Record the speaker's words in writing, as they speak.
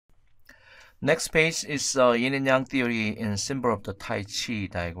Next page is Yin and Yang theory in symbol of the Tai Chi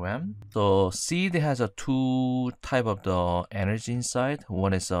diagram. So seed has a two type of the energy inside.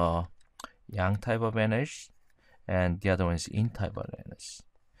 One is a Yang type of energy, and the other one is Yin type of energy.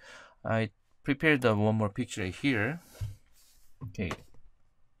 I prepared one more picture here. Okay,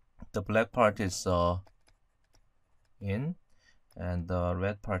 the black part is Yin, and the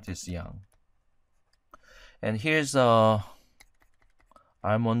red part is Yang. And here's almond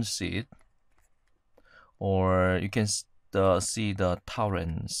seed, or you can see the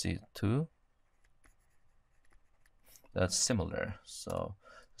tauren seed too. That's similar. So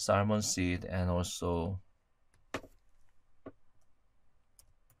almond seed, and also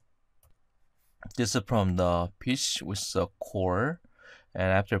this is from the peach with the core,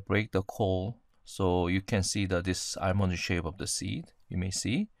 and after break the core, so you can see this almond shape of the seed. You may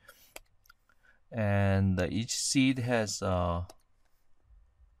see, and each seed has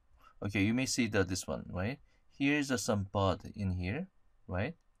okay, you may see this one, right? Here's some bud in here,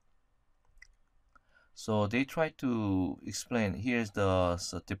 right? So they try to explain. Here's the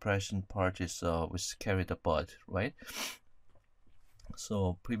depression part is which carry the bud, right?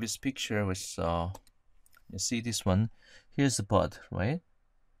 So previous picture was you see this one. Here's the bud, right?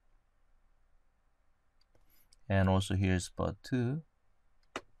 And also here's bud too.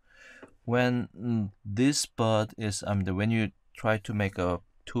 When this bud is when you try to make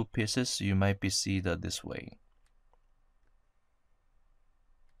two pieces, you might be see that this way.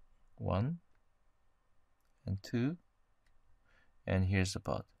 One and two, and here's the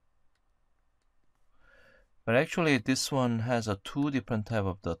bud. But actually this one has a two different type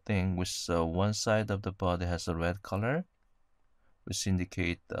of the thing, which one side of the bud has a red color, which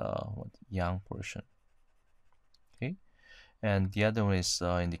indicate the yang portion. Okay, and the other one is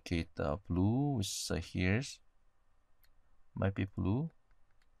indicate the blue, which here's might be blue,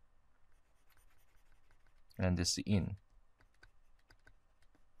 and this is yin,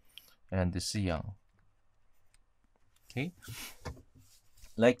 and this is yang. Okay,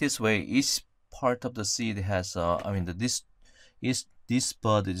 like this way, each part of the seed has this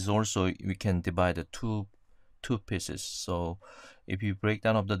bud is also, we can divide the two pieces. So if you break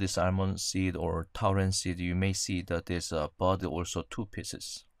down of this almond seed or tauren seed, you may see that there's a bud also two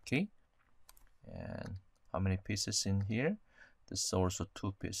pieces. Okay, and how many pieces in here? This is also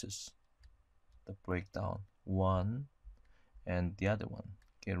two pieces. The breakdown, one and the other one.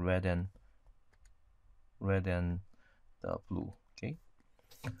 Okay, red and the blue. Okay,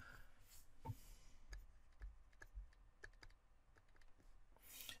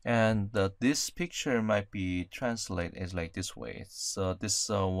 and this picture might be translated as like this way. So this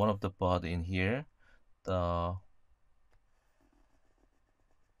one of the bud in here, that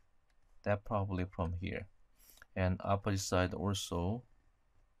probably from here, and opposite side also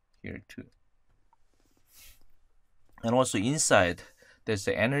here too. And also inside there's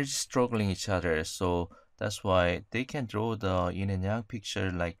the energy struggling each other, so that's why they can draw the yin and yang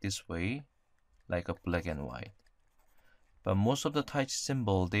picture like this way, like a black and white. But most of the Tai Chi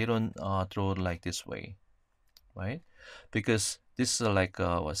symbol, they don't draw it like this way, right? Because this is like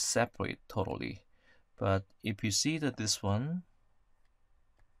was separate totally. But if you see that this one,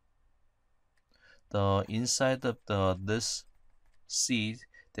 the inside of this seed,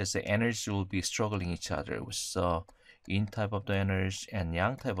 there's the energy will be struggling each other with yin type of the energy and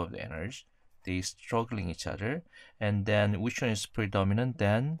yang type of the energy. They struggling each other, and then which one is predominant?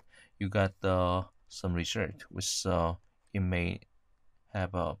 Then you got some result, which it may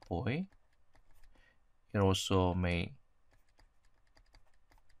have a boy. It also may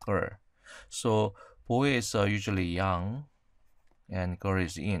girl. So boy is usually yang, and girl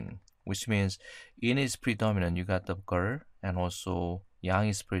is yin, which means yin is predominant. You got the girl, and also yang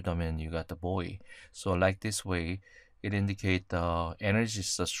is predominant. You got the boy. So like this way, it indicates the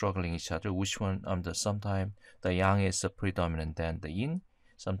energies are struggling each other. Which one? Sometimes the yang is predominant than the yin.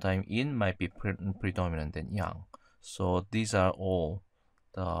 Sometimes yin might be predominant than yang. So these are all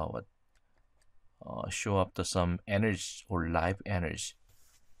the show up some energy or life energy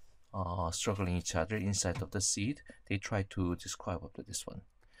struggling each other inside of the seed. They try to describe up to this one.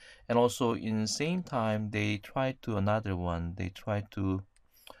 And also in the same time, they try to another one. They try to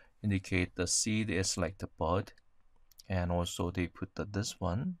indicate the seed is like the bud, and also they put this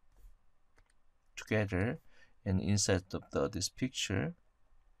one together and inside of this picture,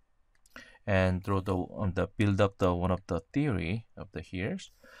 and draw the build up the one of the theory of the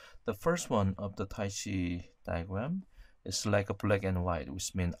hairs. The first one of the Tai Chi diagram is like a black and white,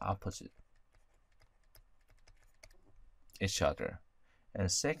 which means opposite each other.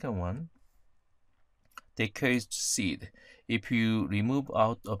 And second one, they carry seed. If you remove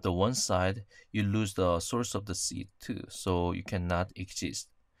out of the one side, you lose the source of the seed too. So you cannot exist.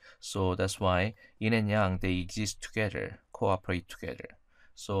 So that's why yin and yang, they exist together, cooperate together.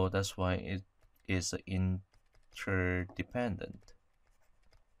 So that's why it is interdependent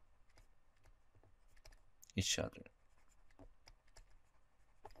each other.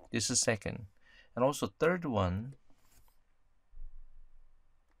 This is second. And also third one,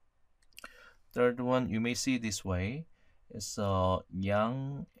 you may see this way. It's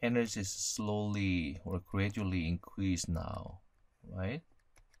yang energy is slowly or gradually increase now, right?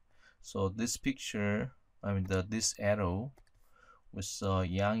 So this picture, this arrow with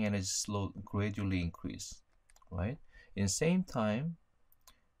yang energy gradually increase, right? In same time,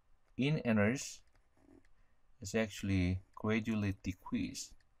 yin energy is actually gradually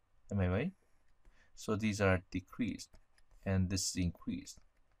decreased. Am I right? So these are decreased and this is increased.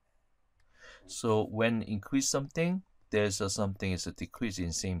 So when increase something, there's something is a decrease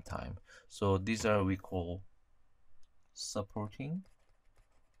in same time. So these are we call supporting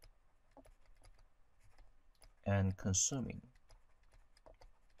and consuming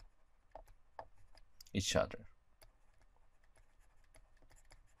each other.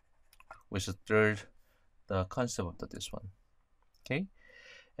 Which is the concept of this one. Okay,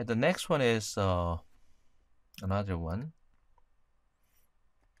 and the next one is another one.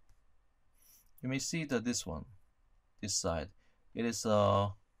 You may see that this one, this side, it is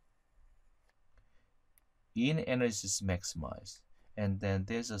yin energy is maximized, and then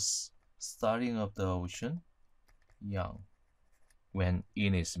there's a starting of the ocean, yang, when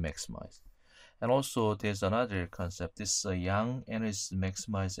yin is maximized. And also there's another concept, this yang energy is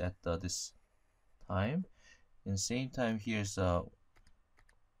maximized at this time. In the same time, here's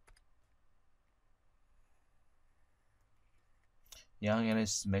yang energy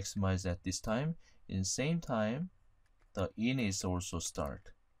is maximized at this time. In the same time, the yin is also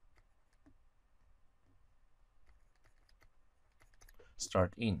start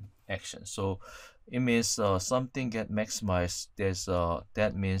in action. So it means something get maximized. There's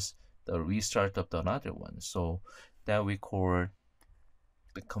that means the restart of the another one. So that we call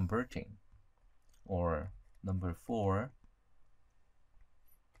the converting, or number 4,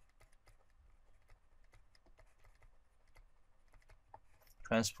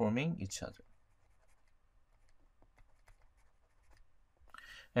 transforming each other.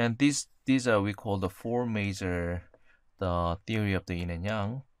 And these are we call the 4 major the theory of the yin and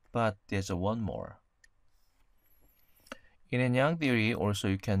yang, but there's one more. Yin and yang theory also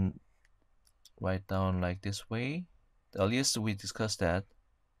you can write down like this way. The earliest we discussed that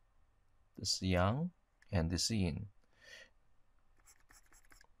this yang and this yin.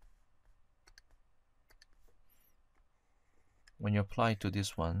 When you apply to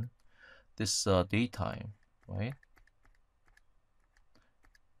this one, this daytime, right?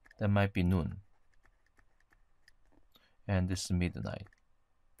 That might be noon. And this is midnight.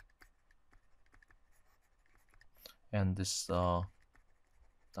 And this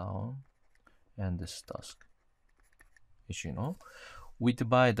down, and this dusk. As you know, we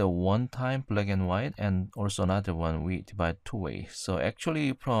divide the one time black and white, and also another one we divide 2 ways. So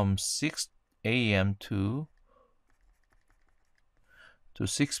actually from 6 a.m. to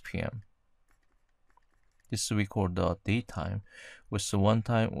 6 p.m. This we call the daytime. With the one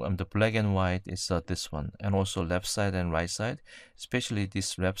time, the black and white is this one, and also left side and right side. Especially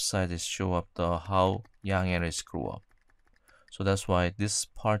this left side is show up the how yang energy grew up. So that's why this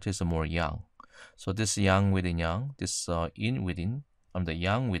part is more yang. So this yang within yang, this yin within, the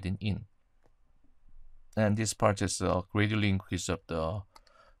yang within yin. And this part is gradually increase of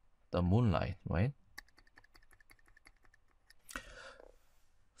the moonlight, right?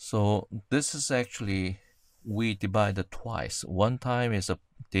 So this is actually, we divide it twice. One time is a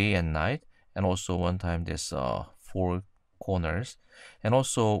day and night, and also one time there's 4 corners. And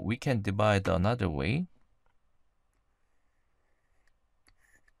also we can divide another way.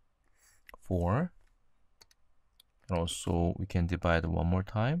 4. And also we can divide one more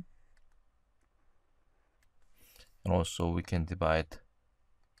time. And also we can divide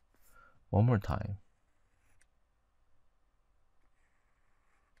one more time.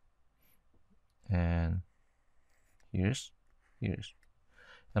 And here's.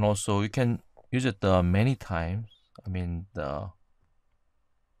 And also you can use it many times. The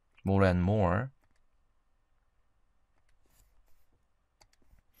more and more.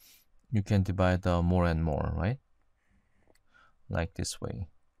 You can divide more and more, right? Like this way.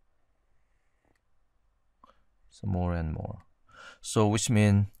 So more and more. So which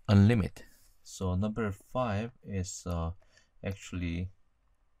means unlimited. So number 5 is actually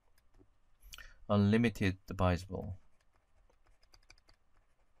unlimited divisible.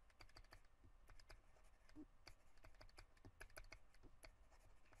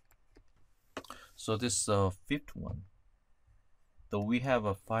 So this fifth one. So we have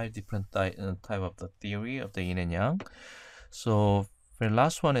a five different type of the theory of the yin and yang. So the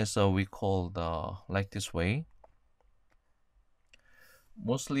last one is we call the like this way.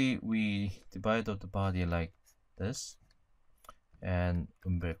 Mostly we divide up the body like this and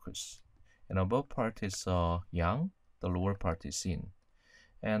umbilicus. And above part is yang, the lower part is yin.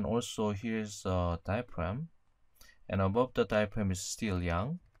 And also here's diaphragm, and above the diaphragm is still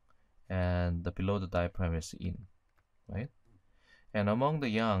yang, and the below the diaphragm is yin, right? And among the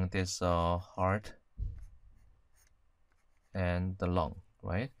yang, there's heart and the lung,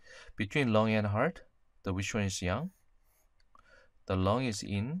 right? Between lung and heart, the which one is yang? The lung is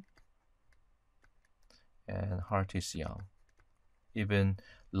yin, and heart is yang. Even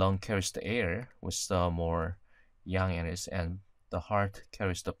lung carries the air, with more yang in it, and the heart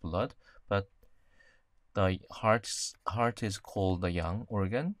carries the blood, but the heart is called the yang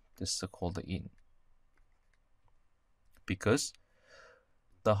organ. This is called the yin, because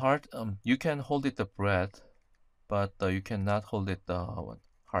the heart you can hold it the breath, but you cannot hold it the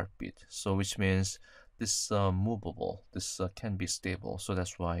heartbeat. So which means this movable. This can be stable. So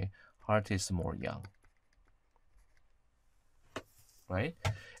that's why heart is more yang, right?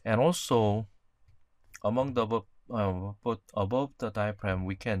 And also among the above the diaphragm,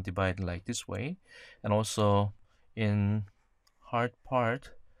 we can divide like this way, and also in heart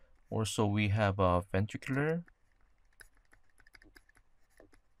part, also we have a ventricular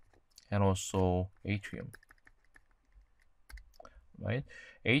and also atrium, right?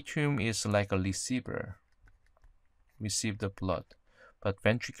 Atrium is like a receiver, receive the blood, but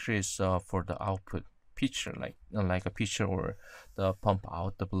ventricular is for the output, pitcher, like a pitcher, or the pump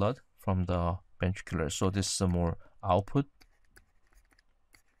out the blood from the ventricular. So this is more output,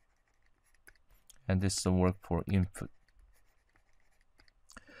 and this is work for input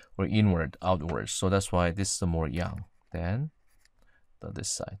or inward, outward. So that's why this is more yang than this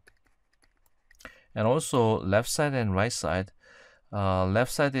side. And also left side and right side.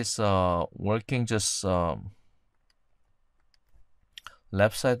 Left side is working just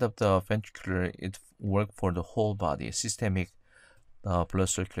left side of the ventricular. It work for the whole body, systemic blood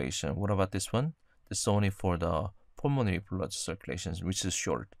circulation. What about this one? This is only for the pulmonary blood circulation, which is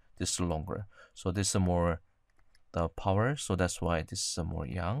short. This is longer. So this is more the power. So that's why this is more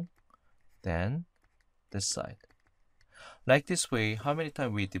yang than this side. Like this way, how many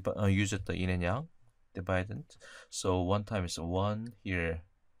times we use it the yin and yang dividend? So one time is one here,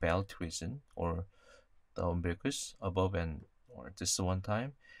 belt region or the umbilicus above, and or this is one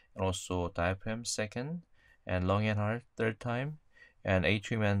time, and also diaphragm second, and lung and heart third time, and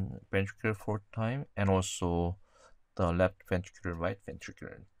atrium and ventricular fourth time, and also the left ventricular, right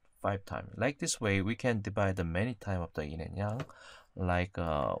ventricular five times. Like this way, we can divide the many time of the yin and yang, like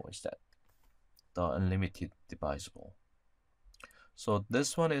what's that? The unlimited divisible. So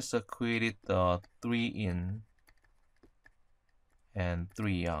this one is created 3 yin and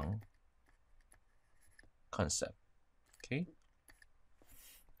 3 yang concept. Okay,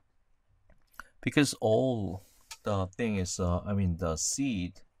 because all the thing is the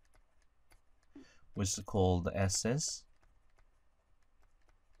seed, which is called the essence,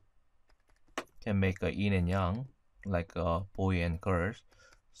 can make a yin and yang, like a boy and girl.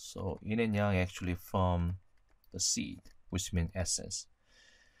 So yin and yang actually from the seed, which means essence.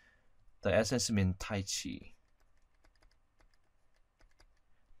 The essence means Tai Chi.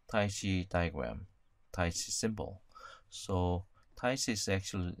 Tai Chi diagram, Tai Chi symbol. So Tai Chi is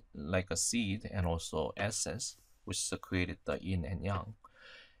actually like a seed and also essence, which created the yin and yang.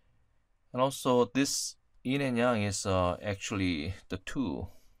 And also this yin and yang is actually the two.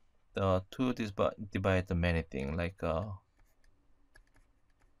 The two divide the many things, like the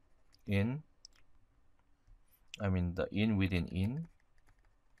yin within yin,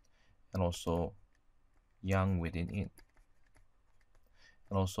 and also yang within yin.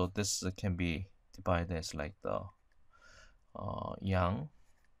 And also this can be divided as like the yang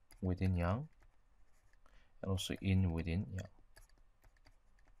within yang, and also yin within yang,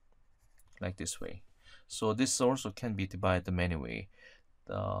 like this way. So this also can be divided many way.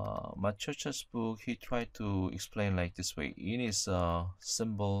 The Machocha's book, he tried to explain like this way. Yin is a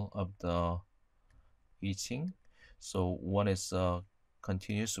symbol of the I Ching. So one is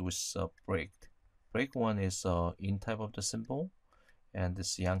continuous with break. Break one is yin type of the symbol, and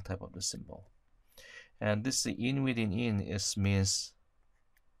this yang type of the symbol. And this yin within yin means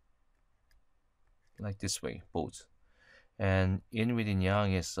like this way, both. And yin within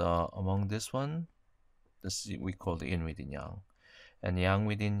yang is among this one. This we call the yin within yang. And yang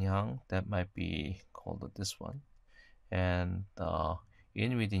within yang, that might be called this one. And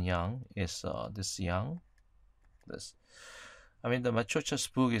yin within yang is this yang, this. I mean, the Machocha's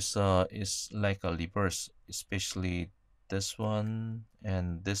book is like a reverse, especially this one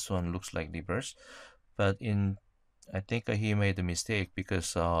and this one looks like reverse. But I think he made a mistake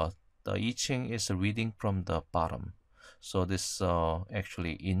because the I Ching is reading from the bottom. So this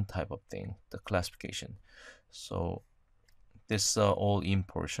actually in type of thing, the classification. So this all in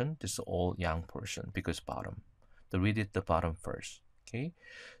portion, this all yang portion because bottom. The read it the bottom first. Okay,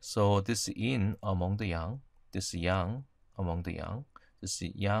 so this in among the yang, this yang among the yang, this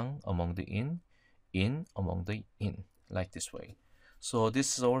yang among the in among the in, like this way. So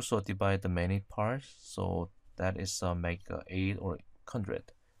this is also divide the many parts. So that is make 8 or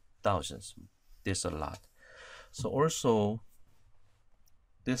 100, thousands. This a lot. So also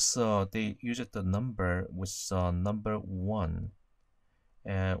this they use the number with number 1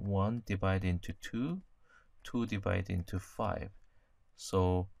 and 1 divided into 2, 2 divided into 5.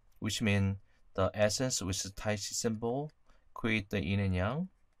 So which means the essence with the Tai Chi symbol create the yin and yang,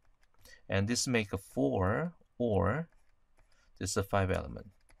 and this make a 4 or this is a 5 element.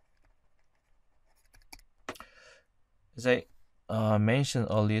 As I mentioned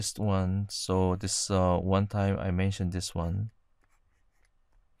earliest one, so this one time I mentioned this one.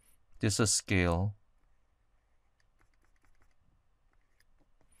 This is a scale.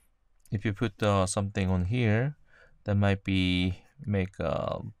 If you put something on here, that might be make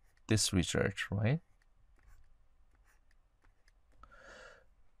this research, right?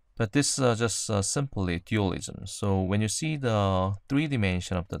 But this is just simply dualism. So when you see the 3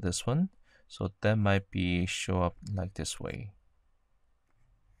 dimension of this one, so that might be show up like this way.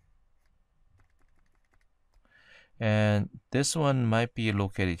 And this one might be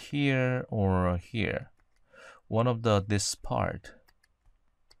located here or here. One of this part.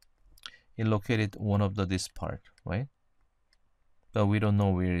 It located one of this part, right? But we don't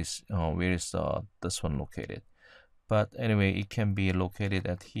know where is this one located. But anyway, it can be located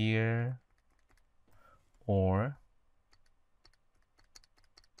at here or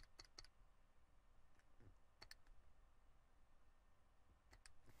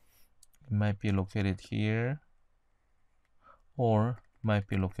it might be located here or might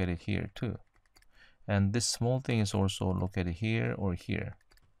be located here too. And this small thing is also located here or here,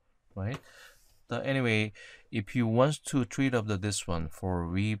 right? Anyway, if you want to treat up this one for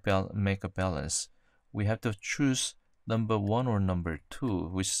make a balance, we have to choose number 1 or number 2,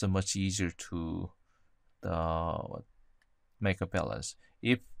 which is much easier to make a balance.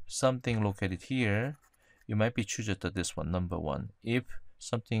 If something located here, you might be choosing this one, number 1. If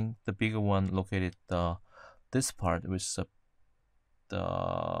something, the bigger one located this part, which is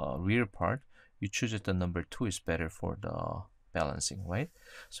the rear part, you choose the number 2 is better for the balancing, right?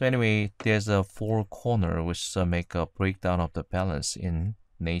 So anyway, there's a 4 corner which make a breakdown of the balance in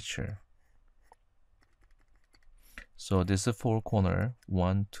nature. So this is a 4 corner,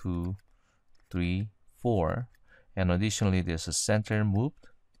 1, 2, 3, 4, and additionally there's a center moved.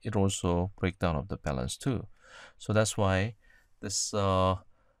 It also breakdown of the balance too. So that's why this the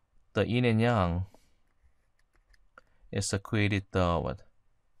yin and yang is created the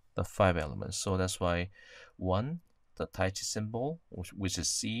 5 elements. So that's why 1, the Tai Chi symbol, which is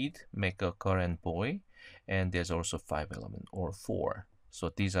seed, make a girl and boy, and there's also 5 element or 4.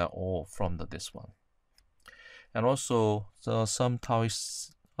 So these are all from this one. And also, some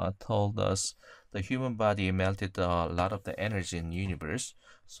Taoists told us the human body melted a lot of the energy in the universe.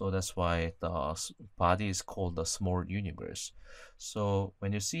 So that's why the body is called the small universe. So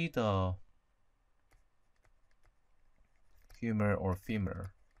when you see the humor or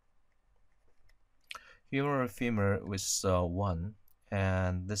femur with 1,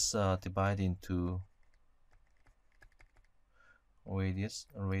 and this divided into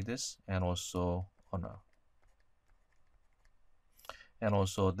radius, and also honor. And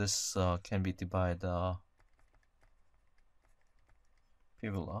also this can be divided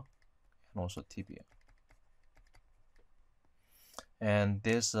fibula and also tibia. And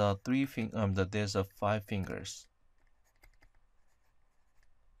there's there's 5 fingers.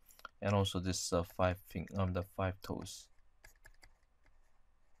 And also this 5 toes.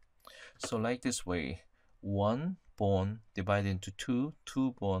 So like this way, 1 bone divided into 2,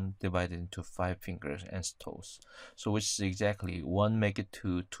 2 bone divided into 5 fingers and toes. So which is exactly 1 make it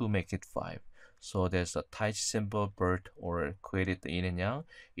 2, 2 make it 5. So there's a Tai Chi symbol birth or created the yin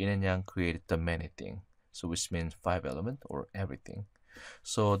and yang created the many thing. So which means 5 element or everything.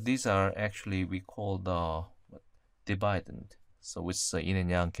 So these are actually we call dividend. So which yin and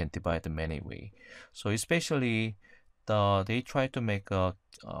yang can divide in many way. So especially they try to make a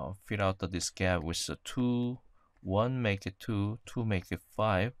fill out this gap with the 2, 1 make it 2, 2 make it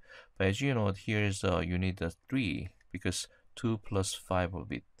 5. But as you know, here's you need a 3 because 2 plus 5 will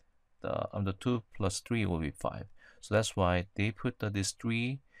be the 2 plus 3 will be 5. So that's why they put this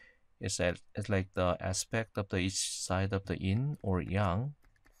 3 is as like the aspect of the each side of the yin or yang.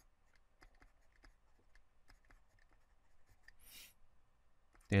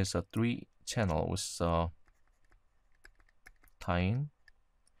 There's a 3 channel with tying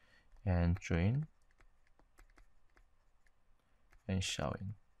and drain and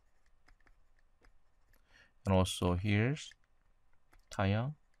showing. And also here's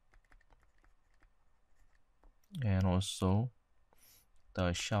taiyang and also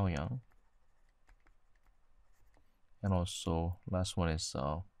the shaoyang. And also last one is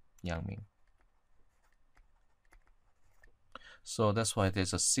yangming. So that's why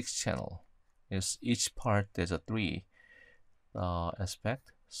there's a 6 channel. Is each part there's a 3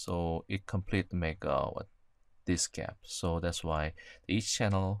 aspect, so it complete make this gap. So that's why each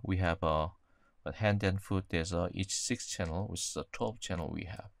channel we have but hand and foot there's each 6 channel, which is a 12 channel we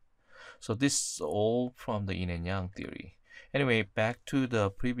have. So this is all from the yin and yang theory. Anyway, back to the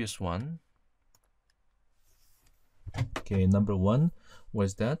previous one. Okay, number 1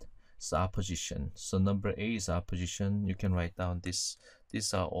 was that it's opposition. So number A is opposition. You can write down this.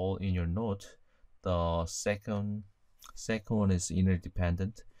 These are all in your note. The second one is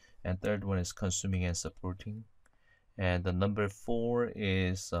interdependent, and third one is consuming and supporting. And the number 4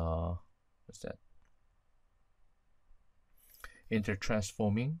 is what's that?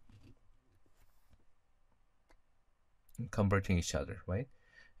 Intertransforming, converting each other, right?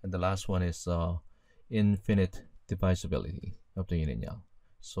 And the last one is infinite divisibility of the yin and yang.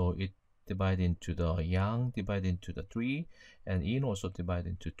 So it divide into the yang, divide into the 3, and yin also divide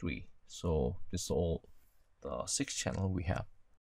into 3. So this is all the 6 channel we have.